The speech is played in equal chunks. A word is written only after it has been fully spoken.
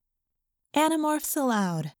Animorphs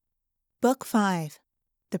Aloud, Book 5,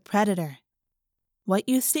 The Predator. What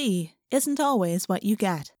you see isn't always what you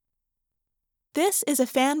get. This is a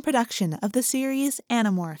fan production of the series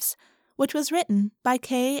Animorphs, which was written by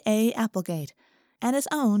K.A. Applegate and is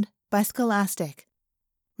owned by Scholastic.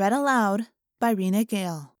 Read aloud by Rena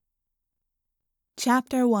Gale.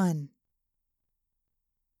 Chapter 1.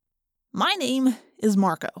 My name is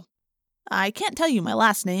Marco. I can't tell you my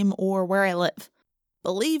last name or where I live.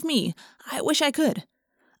 Believe me, I wish I could.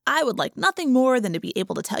 I would like nothing more than to be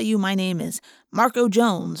able to tell you my name is Marco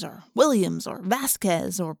Jones or Williams or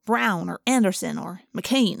Vasquez or Brown or Anderson or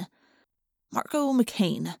McCain. Marco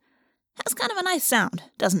McCain. Has kind of a nice sound,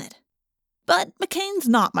 doesn't it? But McCain's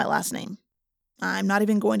not my last name. I'm not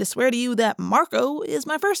even going to swear to you that Marco is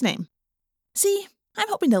my first name. See, I'm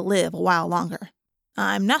hoping to live a while longer.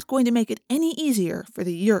 I'm not going to make it any easier for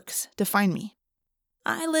the Yeerks to find me.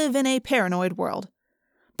 I live in a paranoid world.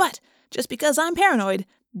 But just because I'm paranoid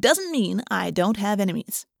doesn't mean I don't have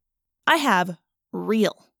enemies. I have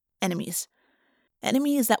real enemies.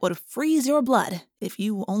 Enemies that would freeze your blood if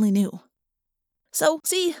you only knew. So,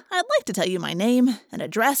 see, I'd like to tell you my name and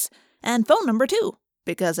address and phone number too,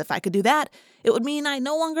 because if I could do that, it would mean I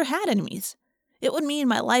no longer had enemies. It would mean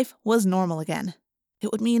my life was normal again.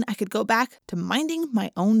 It would mean I could go back to minding my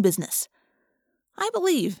own business. I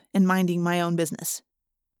believe in minding my own business.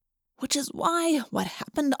 Which is why what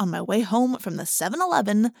happened on my way home from the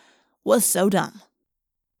 7-Eleven was so dumb.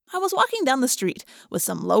 I was walking down the street with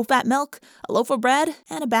some low-fat milk, a loaf of bread,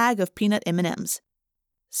 and a bag of peanut M&Ms.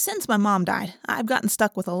 Since my mom died, I've gotten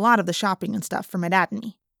stuck with a lot of the shopping and stuff for my dad and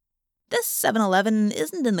me. This 7-Eleven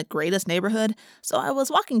isn't in the greatest neighborhood, so I was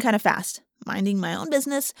walking kind of fast, minding my own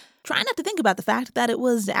business, trying not to think about the fact that it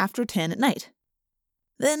was after 10 at night.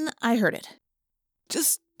 Then I heard it.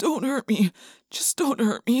 "Just don't hurt me. Just don't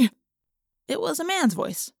hurt me." It was a man's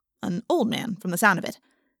voice, an old man from the sound of it.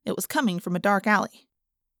 It was coming from a dark alley.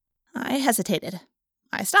 I hesitated.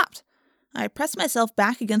 I stopped. I pressed myself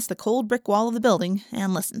back against the cold brick wall of the building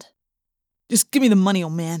and listened. "Just give me the money,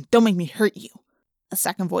 old man. Don't make me hurt you," a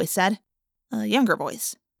second voice said. A younger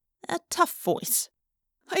voice. A tough voice.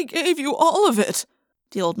 "I gave you all of it,"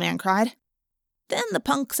 the old man cried. Then the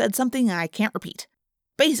punk said something I can't repeat.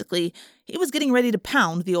 Basically, he was getting ready to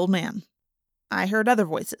pound the old man. I heard other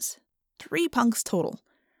voices. 3 punks total.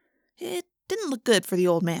 It didn't look good for the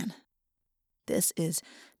old man. This is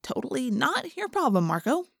totally not your problem,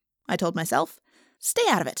 Marco, I told myself. Stay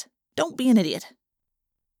out of it. Don't be an idiot.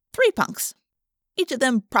 3 punks. Each of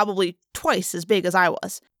them probably twice as big as I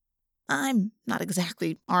was. I'm not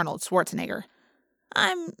exactly Arnold Schwarzenegger.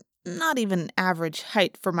 I'm not even average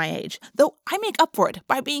height for my age, though I make up for it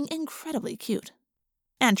by being incredibly cute.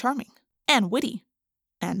 And charming. And witty.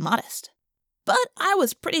 And modest. But I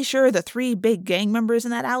was pretty sure the 3 big gang members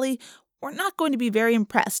in that alley were not going to be very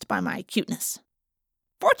impressed by my cuteness.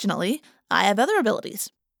 Fortunately, I have other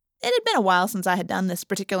abilities. It had been a while since I had done this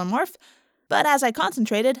particular morph, but as I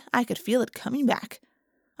concentrated, I could feel it coming back.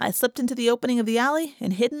 I slipped into the opening of the alley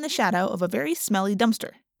and hid in the shadow of a very smelly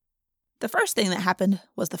dumpster. The first thing that happened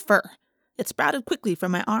was the fur. It sprouted quickly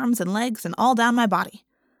from my arms and legs and all down my body.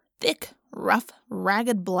 Thick, rough,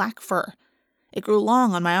 ragged black fur. It grew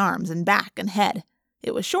long on my arms and back and head.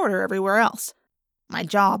 It was shorter everywhere else. My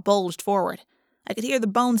jaw bulged forward. I could hear the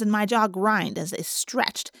bones in my jaw grind as they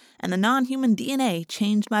stretched, and the non-human DNA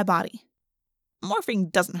changed my body. Morphing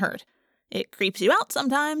doesn't hurt. It creeps you out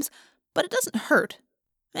sometimes, but it doesn't hurt.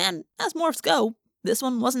 And as morphs go, this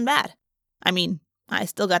one wasn't bad. I mean, I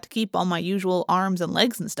still got to keep all my usual arms and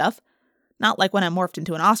legs and stuff. Not like when I morphed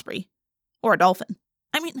into an osprey. Or a dolphin.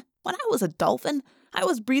 I mean, when I was a dolphin, I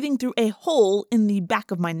was breathing through a hole in the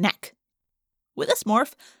back of my neck. With this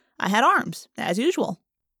morph, I had arms, as usual.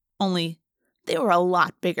 Only, they were a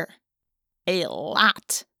lot bigger. A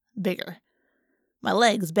lot bigger. My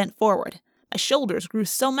legs bent forward. My shoulders grew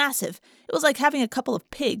so massive, it was like having a couple of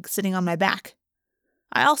pigs sitting on my back.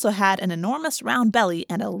 I also had an enormous round belly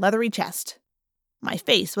and a leathery chest. My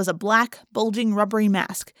face was a black, bulging, rubbery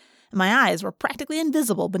mask, and my eyes were practically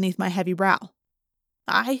invisible beneath my heavy brow.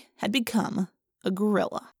 I had become a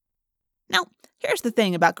gorilla. Now, here's the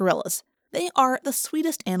thing about gorillas. They are the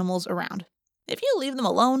sweetest animals around. If you leave them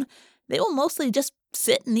alone, they will mostly just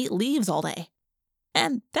sit and eat leaves all day.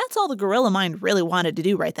 And that's all the gorilla mind really wanted to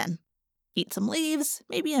do right then. Eat some leaves,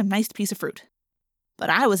 maybe a nice piece of fruit. But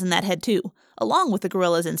I was in that head too, along with the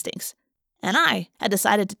gorilla's instincts. And I had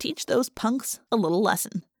decided to teach those punks a little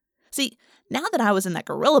lesson. See, now that I was in that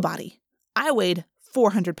gorilla body, I weighed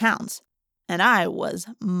 400 pounds. And I was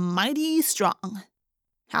mighty strong.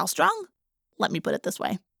 How strong? Let me put it this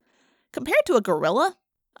way. Compared to a gorilla,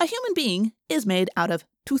 a human being is made out of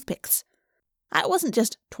toothpicks. I wasn't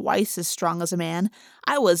just twice as strong as a man.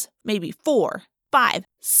 I was maybe 4, 5,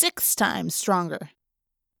 6 times stronger.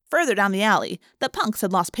 Further down the alley, the punks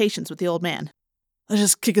had lost patience with the old man. "Let's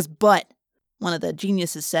just kick his butt," one of the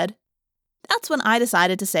geniuses said. That's when I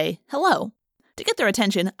decided to say hello. To get their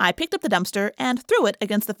attention, I picked up the dumpster and threw it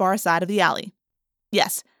against the far side of the alley.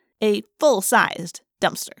 Yes, a full-sized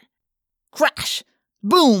dumpster. Crash!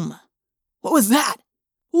 Boom! What was that?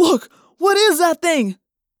 Look, what is that thing?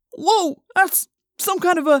 Whoa, that's some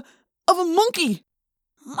kind of a monkey.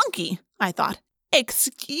 Monkey, I thought.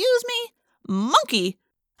 Excuse me? Monkey?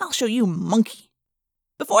 I'll show you monkey.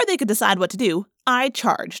 Before they could decide what to do, I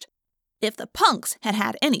charged. If the punks had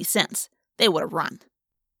had any sense, they would have run.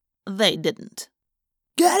 They didn't.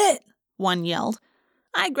 "Get it!" one yelled.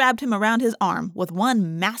 I grabbed him around his arm with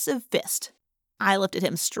one massive fist. I lifted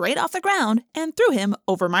him straight off the ground and threw him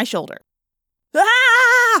over my shoulder.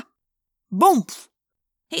 Ah! Boom!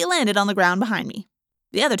 He landed on the ground behind me.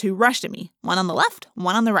 The other 2 rushed at me, one on the left,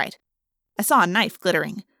 one on the right. I saw a knife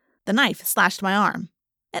glittering. The knife slashed my arm.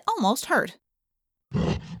 It almost hurt.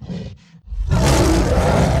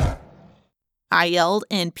 I yelled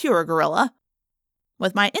in pure gorilla.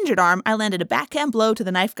 With my injured arm, I landed a backhand blow to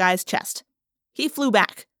the knife guy's chest. He flew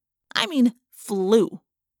back. I mean, flew.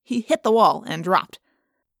 He hit the wall and dropped.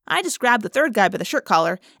 I just grabbed the third guy by the shirt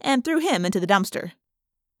collar and threw him into the dumpster.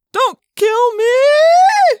 "Don't kill me!"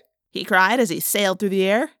 he cried as he sailed through the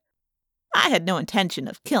air. I had no intention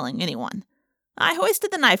of killing anyone. I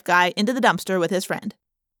hoisted the knife guy into the dumpster with his friend.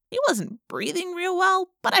 He wasn't breathing real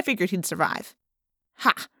well, but I figured he'd survive.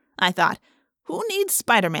 Ha, I thought. Who needs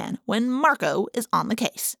Spider-Man when Marco is on the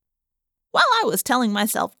case? While I was telling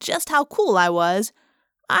myself just how cool I was,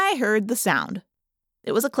 I heard the sound.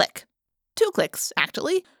 It was a click. 2 clicks,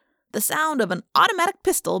 actually. The sound of an automatic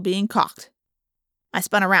pistol being cocked. I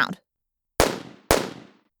spun around.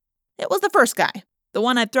 It was the first guy, the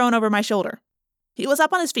one I'd thrown over my shoulder. He was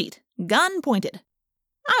up on his feet, gun pointed.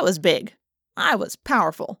 I was big. I was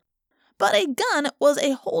powerful. But a gun was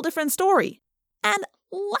a whole different story. And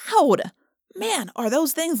loud. Man, are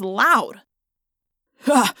those things loud.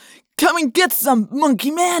 "Ha! Come and get some,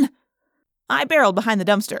 monkey man!" I barreled behind the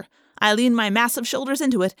dumpster. I leaned my massive shoulders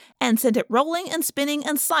into it and sent it rolling and spinning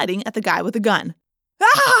and sliding at the guy with the gun.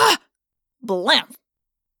 Ah! Blam!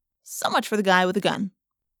 So much for the guy with the gun.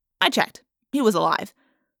 I checked. He was alive.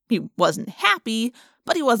 He wasn't happy,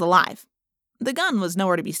 but he was alive. The gun was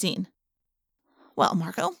nowhere to be seen. Well,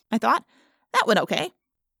 Marco, I thought, that went okay.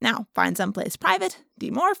 Now find someplace private,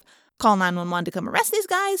 demorph, call 911 to come arrest these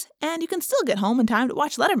guys, and you can still get home in time to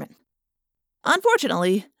watch Letterman.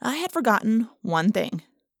 Unfortunately, I had forgotten one thing.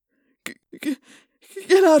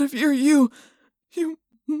 Get out of here, you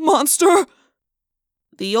monster!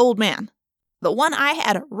 The old man. The one I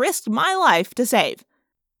had risked my life to save.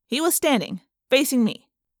 He was standing, facing me.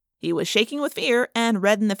 He was shaking with fear and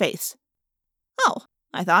red in the face. Oh,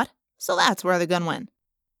 I thought, so that's where the gun went.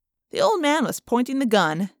 The old man was pointing the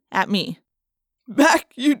gun at me.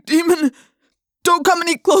 "Back, you demon! Don't come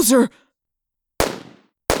any closer!"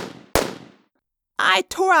 I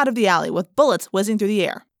tore out of the alley with bullets whizzing through the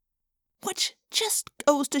air. Which just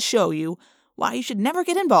goes to show you why you should never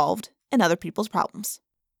get involved in other people's problems.